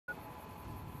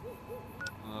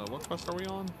What quest are we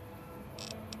on?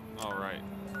 All right.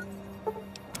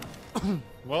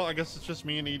 Well, I guess it's just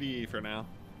me and EDE for now.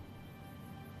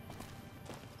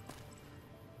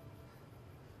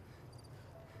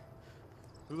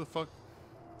 Who the fuck?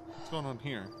 What's going on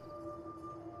here?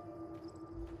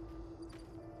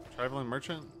 Traveling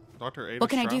merchant? Dr. Ada What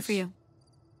can I Strauss? do for you?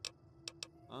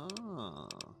 Ah,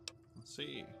 let's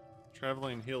see.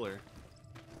 Traveling healer.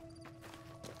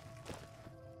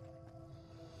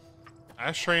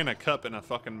 Ashtray and a cup in a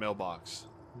fucking mailbox.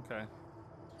 Okay.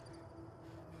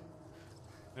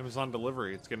 Amazon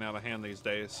delivery. It's getting out of hand these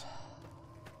days.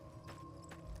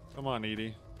 Come on,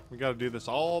 Edie. We gotta do this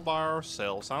all by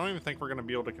ourselves. I don't even think we're gonna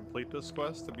be able to complete this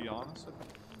quest, to be honest with you.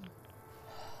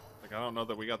 Like, I don't know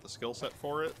that we got the skill set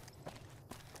for it.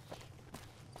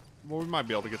 Well, we might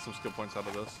be able to get some skill points out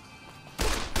of this.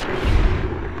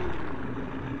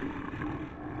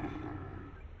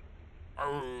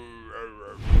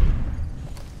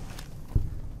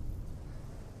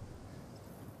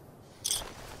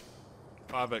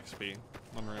 5 XP.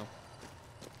 Unreal.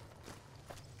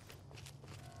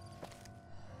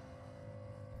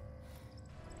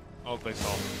 Oh, they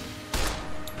saw me.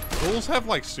 Ghouls have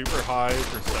like super high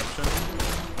perception.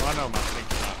 Well, I know my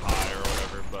think's not high or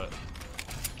whatever, but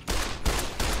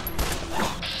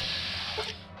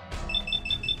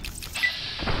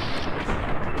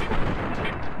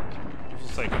I was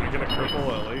just like, can I get a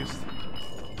cripple at least?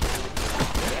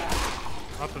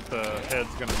 Not that the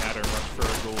head's gonna matter much for a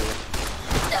ghoul.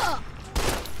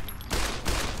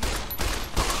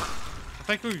 I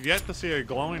think we've yet to see a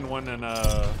glowing one in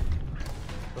the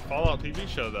Fallout TV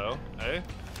show, though. Eh? I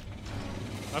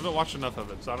haven't watched enough of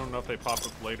it, so I don't know if they pop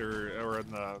up later or in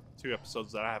the 2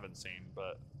 episodes that I haven't seen,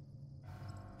 but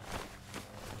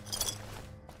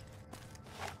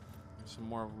there's some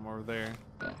more of them over there.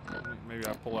 Maybe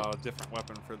I pull out a different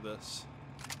weapon for this.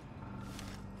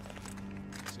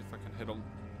 See if I can hit them.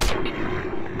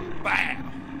 Bam!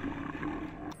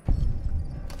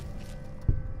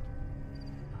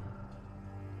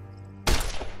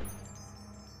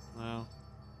 No.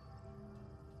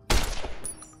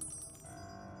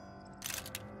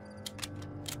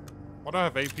 Why do I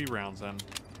have AP rounds then?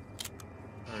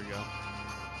 There we go.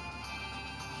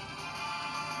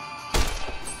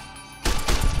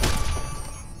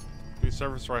 New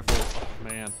service rifle. Oh,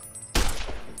 man.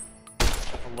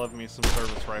 I love me some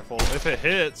service rifle. If it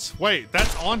hits. Wait,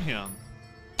 that's on him.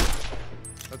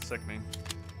 That's sickening.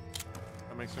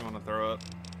 That makes me want to throw up.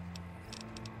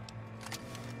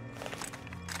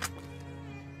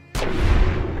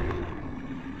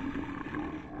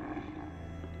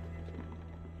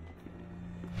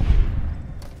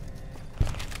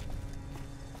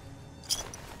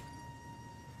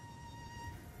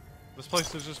 This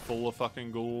place is just full of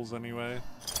fucking ghouls anyway.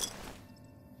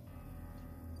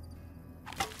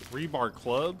 Rebar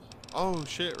club? Oh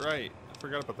shit, right. I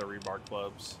forgot about the rebar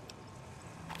clubs.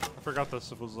 I forgot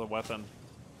this was a weapon.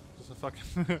 Just a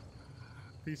fucking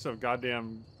piece of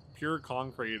goddamn pure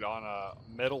concrete on a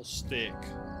metal stick.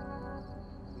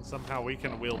 And somehow we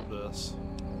can wield this.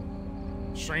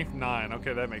 Strength 9.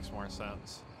 Okay, that makes more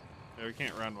sense. Yeah, we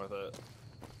can't run with it.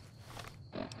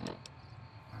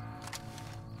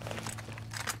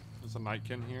 There's a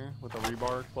nightkin here with a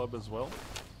rebar club as well.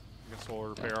 I guess we'll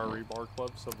repair our rebar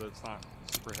club so that it's not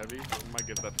super heavy. We might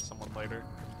give that to someone later.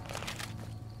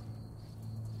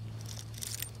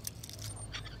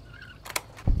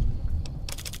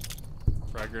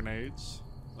 Frag grenades.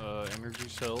 Energy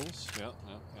cells. Yep.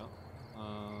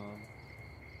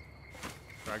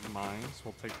 Frag mines.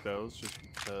 We'll take those just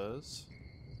because.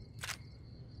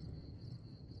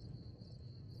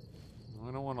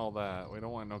 We don't want all that. We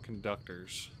don't want no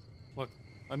conductors. Look,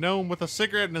 a gnome with a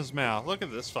cigarette in his mouth. Look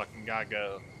at this fucking guy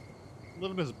go.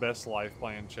 Living his best life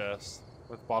playing chess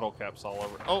with bottle caps all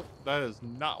over. Oh, that is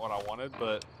not what I wanted,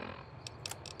 but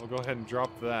we'll go ahead and drop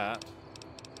that.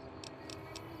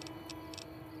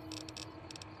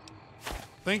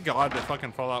 Thank God that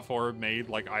fucking Fallout 4 made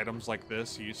like items like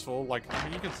this useful. Like, I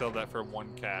mean, you can sell that for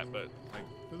 1 cat, but like,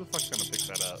 who the fuck's gonna pick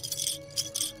that up?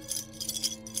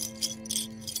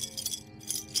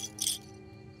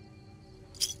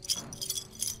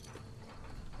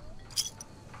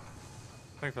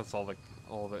 I think that's all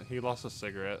of it. He lost a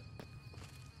cigarette.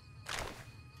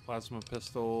 Plasma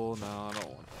pistol. No, I don't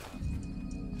want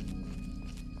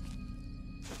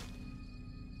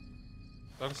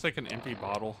that. I'll just take an empty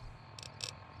bottle.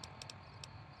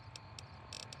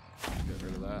 Get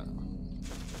rid of that.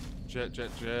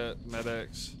 Jet.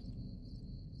 Medics.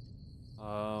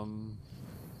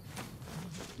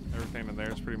 Everything in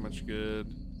there is pretty much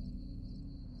good.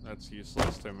 That's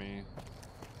useless to me.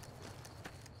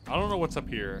 I don't know what's up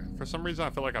here. For some reason, I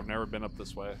feel like I've never been up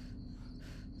this way.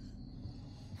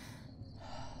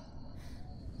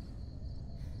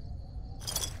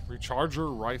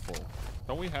 Recharger rifle.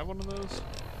 Don't we have one of those?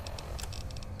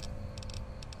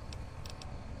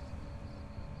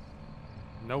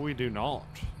 No, we do not.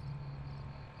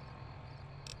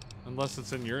 Unless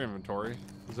it's in your inventory.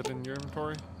 Is it in your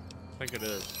inventory? I think it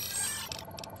is.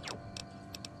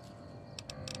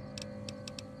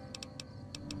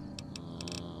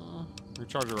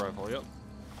 Recharger rifle, yep.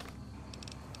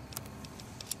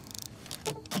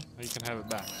 You can have it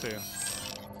back too.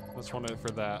 Let's want it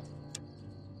for that.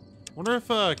 Wonder if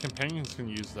companions can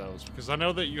use those, because I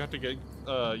know that you have to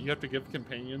give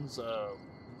companions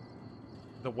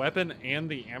the weapon and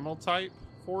the ammo type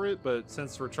for it, but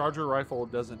since recharger rifle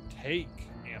doesn't take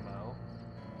ammo,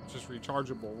 it's just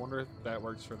rechargeable. Wonder if that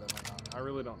works for them or not. I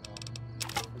really don't know.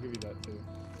 I'll give you that too.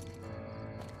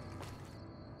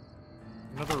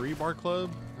 Another rebar club?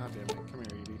 God damn it. Come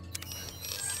here, Edie.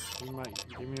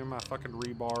 Give me my fucking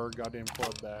rebar goddamn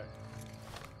club back.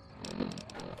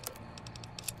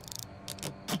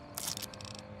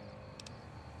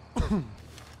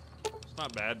 It's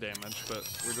not bad damage, but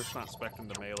we're just not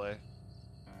spec'ing the melee.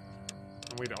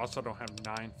 And we also don't have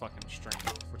 9 fucking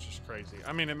strength, which is crazy.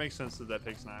 I mean, it makes sense that that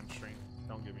takes 9 strength.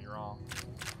 Don't get me wrong.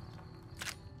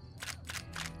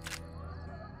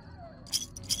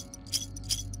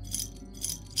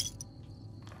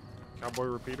 Cowboy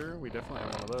repeater? We definitely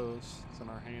have one of those. It's in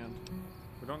our hand.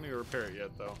 We don't need to repair it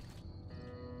yet, though.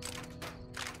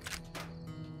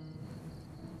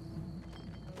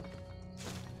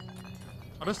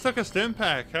 I just took a stim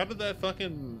pack. How did that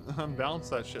fucking unbalance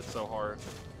that shit so hard?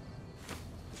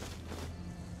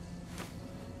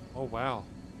 Oh, wow.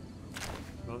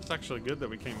 Well, it's actually good that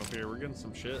we came up here. We're getting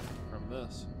some shit from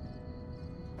this.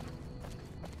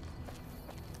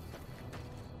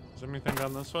 Is there anything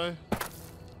down this way?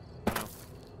 No.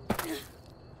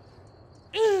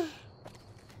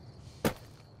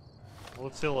 Well,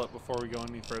 let's heal up before we go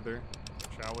any further,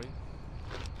 shall we?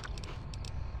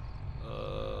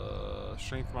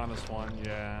 Strength -1,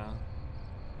 yeah.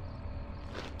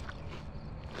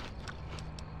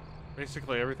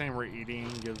 Basically, everything we're eating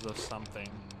gives us something.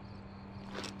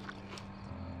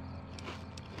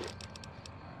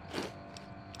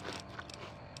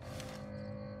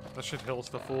 That should heal us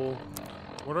to full.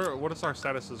 What is our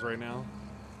statuses right now?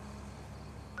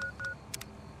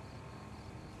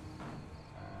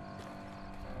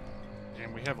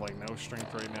 And we have like no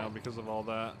strength right now because of all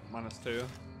that. -2.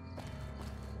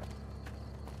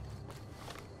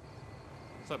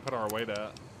 What's that put our weight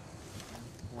at?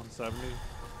 170.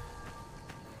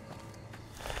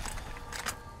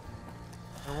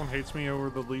 Everyone hates me over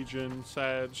the Legion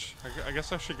Sag. I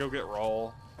guess I should go get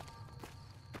Rawl.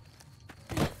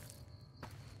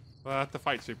 But I have to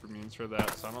fight super mutants for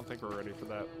that, so I don't think we're ready for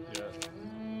that yet.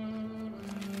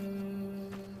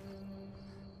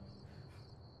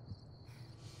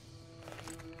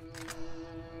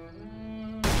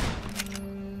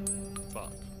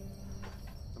 Fuck.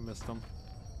 I missed them.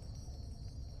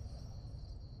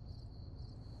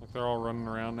 Like they're all running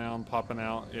around now and popping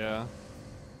out, yeah.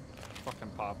 Fucking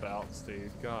pop outs,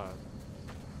 dude. God.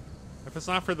 If it's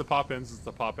not for the pop ins, it's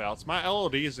the pop outs. My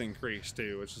LOD is increased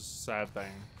too, which is a sad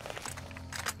thing.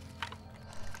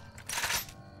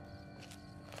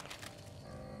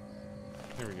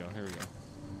 Here we go, here we go.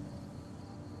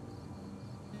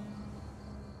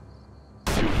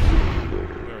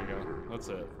 There we go. That's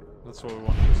it. That's what we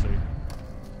wanted to see.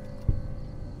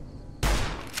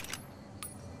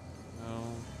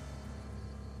 No.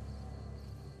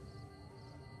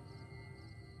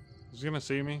 He's gonna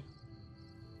see me.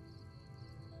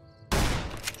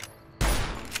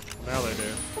 Now they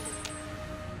do.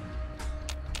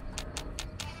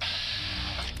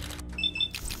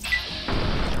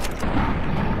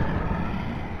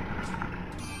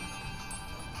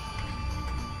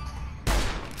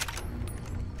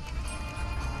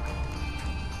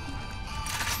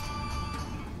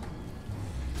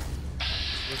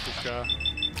 What's this guy?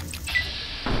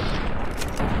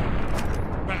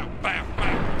 Bow, bow,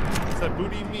 bow. It's that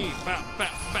booty meat. Bow,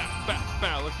 bow, bow, bow,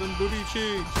 bow. Look at them booty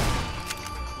cheeks.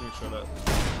 Shut up.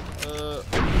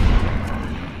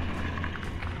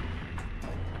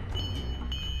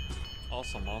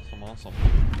 Awesome, awesome, awesome.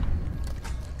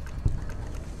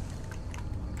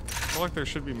 I feel like there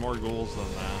should be more ghouls than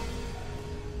that.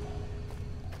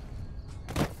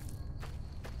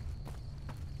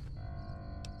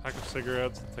 Pack of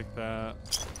cigarettes, I'll take that.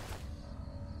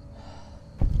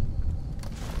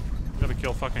 Gotta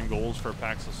kill fucking ghouls for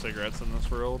packs of cigarettes in this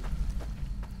world.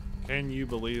 Can you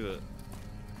believe it?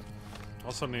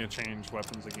 Also need to change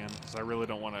weapons again, because I really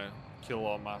don't want to kill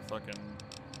all my fucking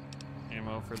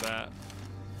ammo for that.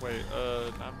 Wait,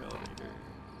 9mm.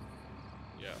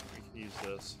 Yeah, we can use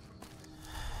this.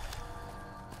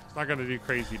 It's not gonna do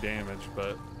crazy damage,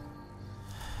 but...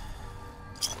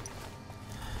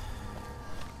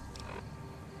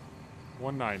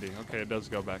 $190. Okay, it does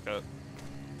go back up.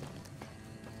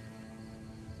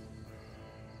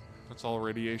 That's all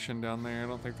radiation down there. I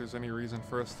don't think there's any reason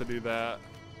for us to do that.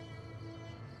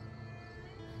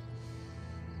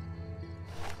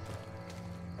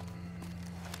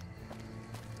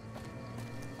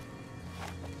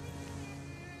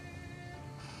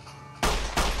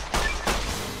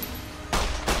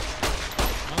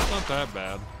 That's not that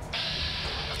bad.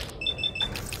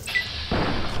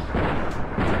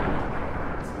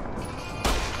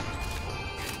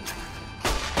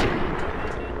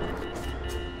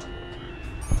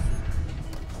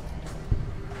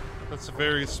 That's a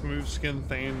very smooth skin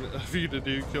thing of you to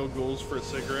do, kill ghouls for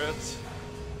cigarettes.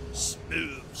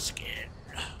 Smooth skin.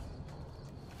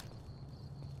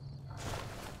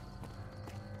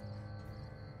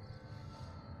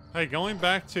 Hey, going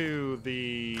back to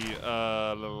the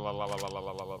the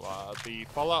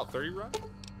Fallout 3 run,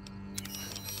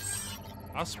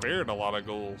 I spared a lot of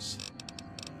ghouls.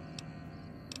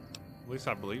 At least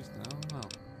I believe. I don't know.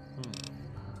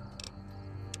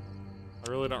 I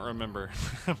really don't remember.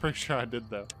 I'm pretty sure I did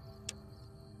though.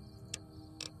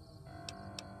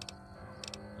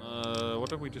 What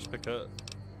did we just pick up?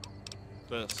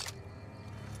 This.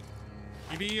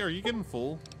 ED, are you getting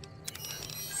full?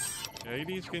 Yeah,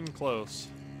 ED's getting close.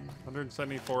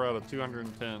 174 out of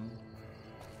 210.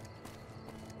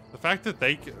 The fact that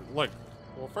they can, look,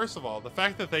 well, first of all, the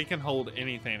fact that they can hold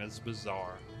anything is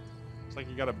bizarre. It's like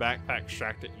you got a backpack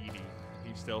strapped to ED.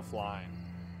 He's still flying.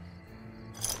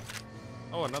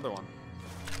 Oh, another one.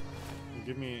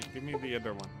 Give me the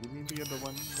other one. Give me the other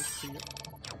one. Let's see it.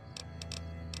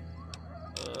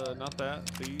 Not that.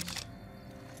 These.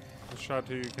 Let's try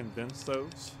to condense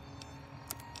those.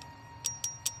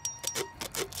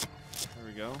 There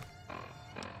we go.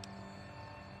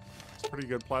 It's a pretty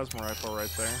good plasma rifle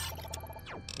right there.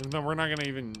 Even though we're not gonna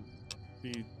even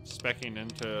be speccing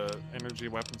into energy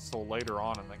weapons till later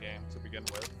on in the game to begin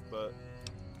with, but.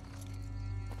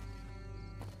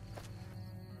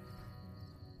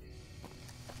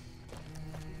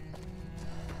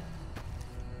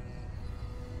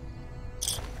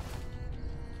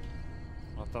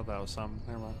 I thought that was something.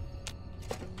 Never mind.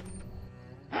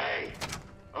 Hey!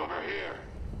 Over here!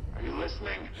 Are you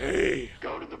listening? Hey!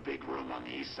 Go to the big room on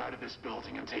the east side of this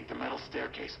building and take the metal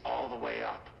staircase all the way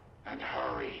up. And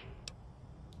hurry.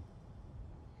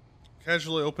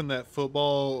 Casually open that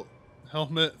football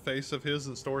helmet face of his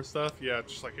and store stuff. Yeah,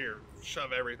 just like here,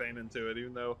 shove everything into it,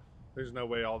 even though there's no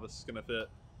way all this is gonna fit.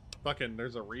 Fucking,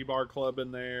 there's a rebar club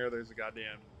in there. There's a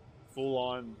goddamn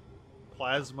full-on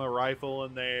plasma rifle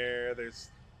in there. There's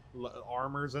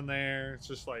armors in there. It's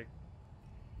just like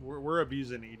we're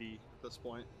abusing ED at this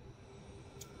point.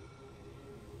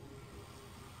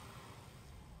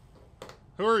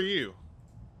 Who are you?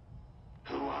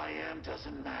 Who I am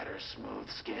doesn't matter, smooth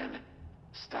skin.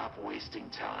 Stop wasting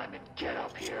time and get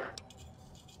up here.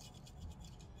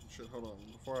 Shit, hold on.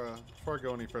 Before I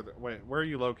go any further, wait, where are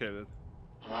you located?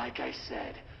 Like I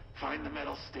said, find the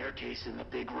metal staircase in the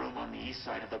big room on the east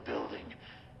side of the building.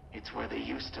 It's where they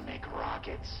used to make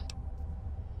rockets.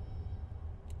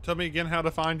 Tell me again how to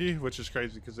find you, which is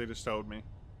crazy because they just told me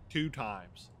 2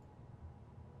 times.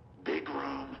 Big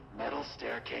room, metal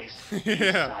staircase, Yeah.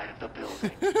 east side of the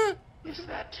building. Is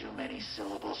that too many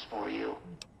syllables for you?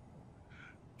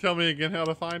 Tell me again how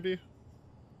to find you.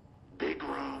 Big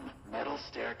room, metal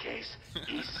staircase,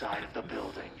 east side of the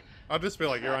building. I'll just be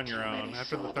like, you're on Not your too own. many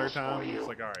After the 3rd syllables time, for you. it's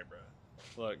like, alright,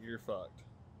 bro. Look, you're fucked.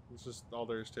 It's just all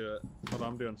there is to it. Hold on,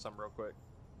 I'm doing something real quick.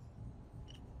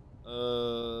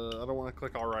 I don't want to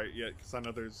click alright yet, because I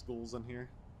know there's ghouls in here.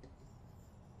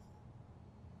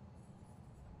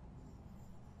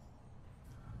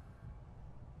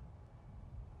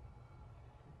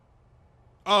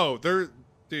 Oh,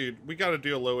 dude, we gotta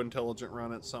do a low intelligent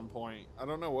run at some point. I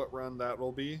don't know what run that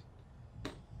will be.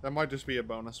 That might just be a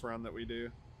bonus run that we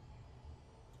do.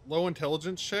 Low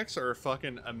intelligence checks are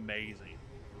fucking amazing.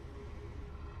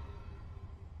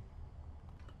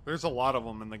 There's a lot of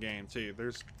them in the game too.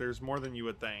 There's more than you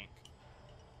would think.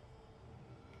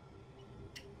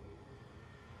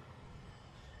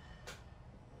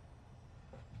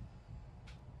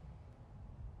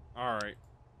 All right.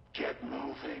 Get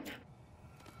moving.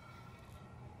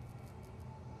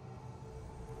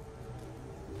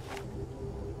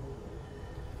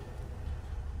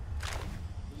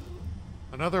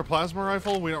 Another plasma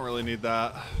rifle? We don't really need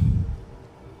that.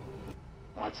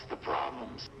 What's the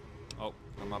problems? Oh,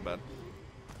 my bad.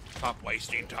 Stop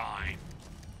wasting time.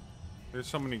 There's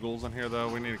so many ghouls in here, though.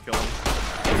 We need to kill them.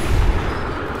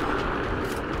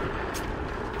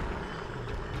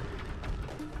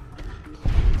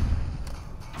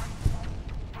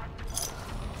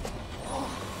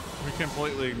 We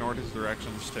completely ignored his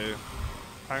directions, too.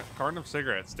 Carton of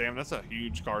cigarettes. Damn, that's a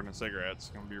huge carton of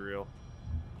cigarettes. Gonna be real.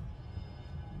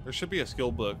 There should be a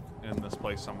skill book in this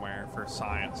place somewhere for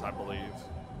science, I believe.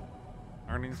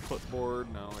 Earnings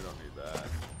clipboard. No, we don't need that.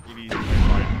 ED's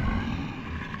fight.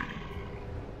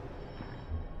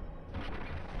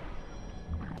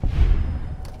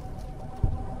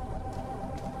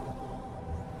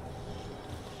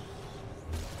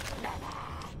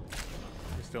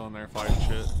 He's still in there fighting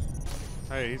shit.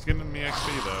 Hey, he's giving me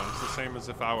XP though. It's the same as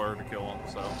if I were to kill him,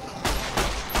 so.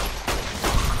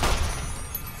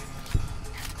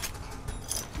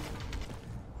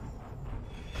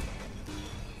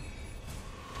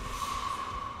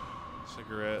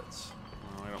 Cigarettes.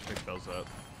 Oh, I don't pick those up.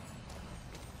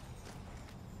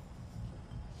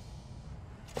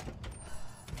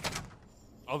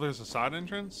 Oh, there's a side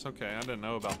entrance? Okay, I didn't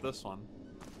know about this one.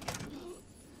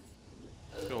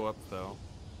 Let's go up though.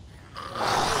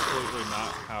 Absolutely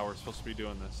not how we're supposed to be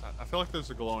doing this. I feel like there's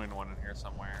a glowing one in here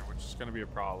somewhere, which is going to be a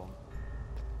problem.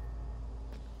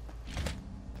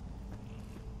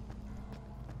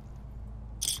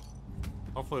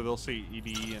 Hopefully they'll see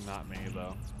ED and not me,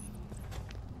 though.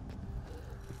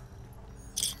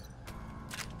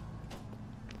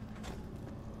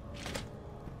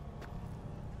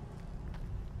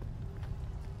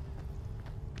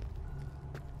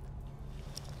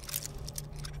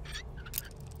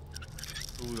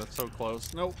 Ooh, that's so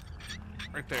close. Nope.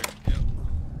 Right there. Yep.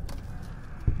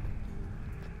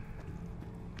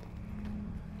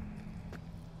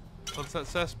 What's that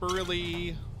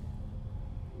sarsaparilla?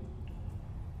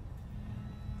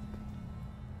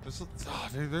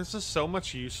 There's just so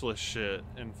much useless shit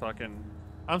in fucking...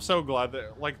 I'm so glad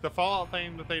that, like, the Fallout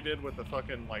thing that they did with the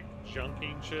fucking, like,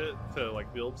 junking shit to,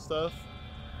 like, build stuff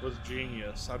was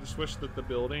genius. I just wish that the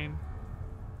building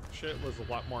shit was a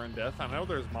lot more in depth. I know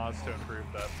there's mods to improve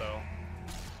that, though.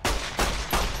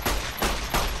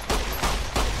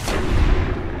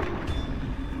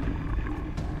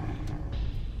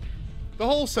 The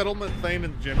whole settlement thing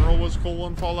in general was cool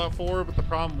in Fallout 4, but the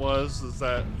problem is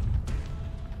that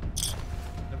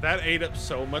ate up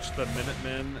so much of the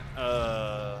Minutemen,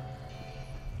 let's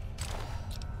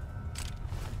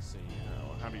see,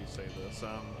 how do you say this?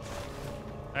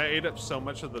 I ate up so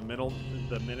much of the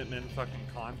Minutemen fucking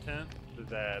content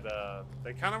that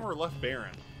they kind of were left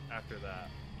barren after that,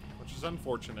 which is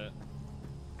unfortunate.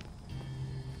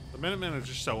 The Minutemen are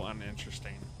just so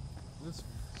uninteresting. It's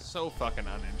so fucking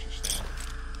uninteresting.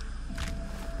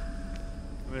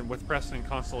 And then with Preston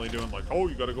constantly doing like, oh,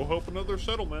 you gotta go help another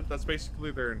settlement. That's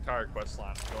basically their entire quest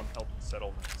line, go and help the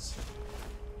settlements.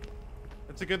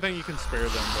 It's a good thing you can spare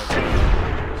them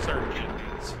with certain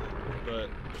endings, but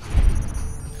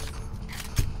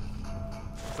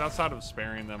it's outside of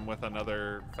sparing them with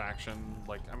another faction.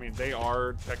 Like, I mean, they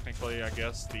are technically, I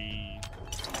guess, the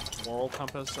moral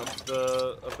compass of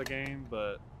the game,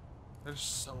 but they're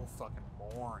so fucking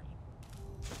boring.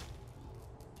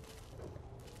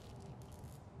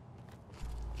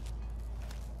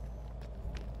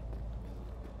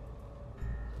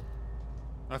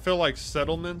 I feel like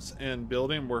settlements and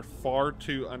building were far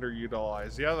too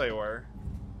underutilized. Yeah, they were.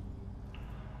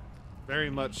 Very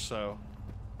much so.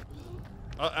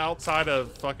 Outside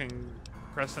of fucking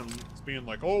Preston being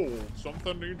like, oh,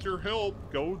 something needs your help,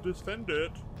 go defend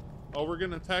it. Oh, we're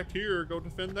getting attacked here, go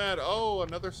defend that. Oh,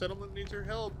 another settlement needs your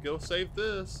help, go save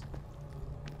this.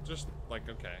 Just like,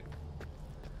 okay.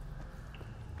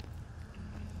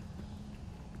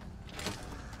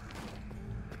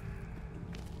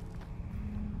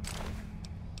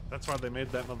 That's why they made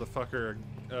that motherfucker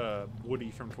Woody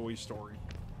from Toy Story.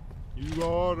 You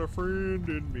got a friend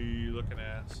in me, looking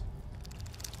ass.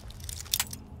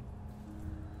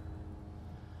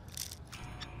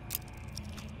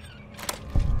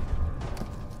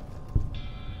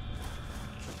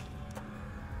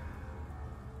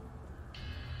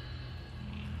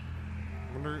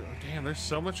 I wonder, damn, there's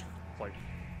so much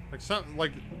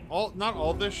not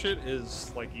all this shit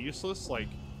is like useless. Like,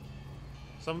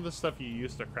 some of the stuff you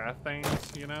use to craft things,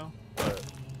 you know, but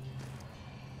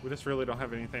we just really don't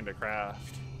have anything to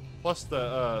craft. Plus,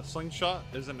 the slingshot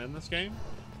isn't in this game.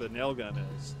 The nail gun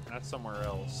is. That's somewhere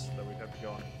else that we'd have to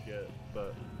go and get,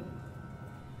 but...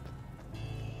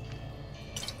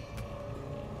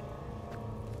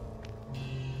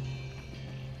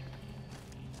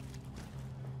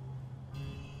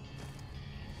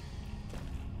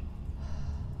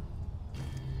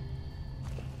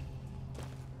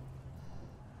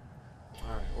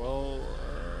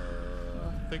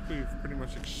 think we've pretty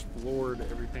much explored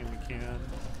everything we can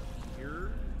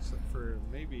here, except for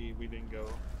maybe we didn't go.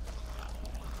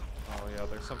 Oh yeah,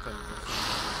 there's something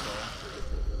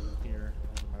here,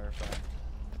 as a matter of fact.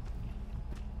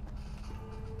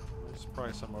 There's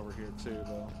probably some over here too,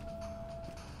 though.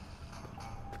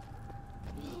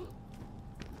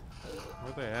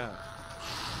 Where are they at?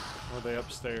 Or are they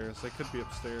upstairs? They could be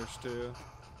upstairs too.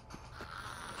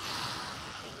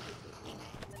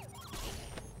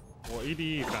 Well,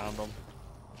 EDE found them.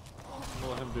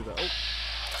 We'll let him do that. Oh!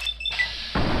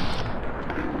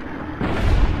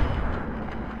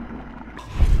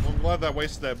 Well, I'm glad that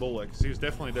wasted that bullet, because he was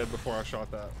definitely dead before I shot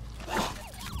that.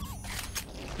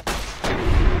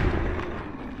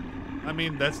 I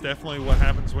mean, that's definitely what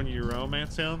happens when you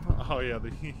romance him. Oh yeah,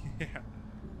 yeah,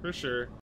 for sure.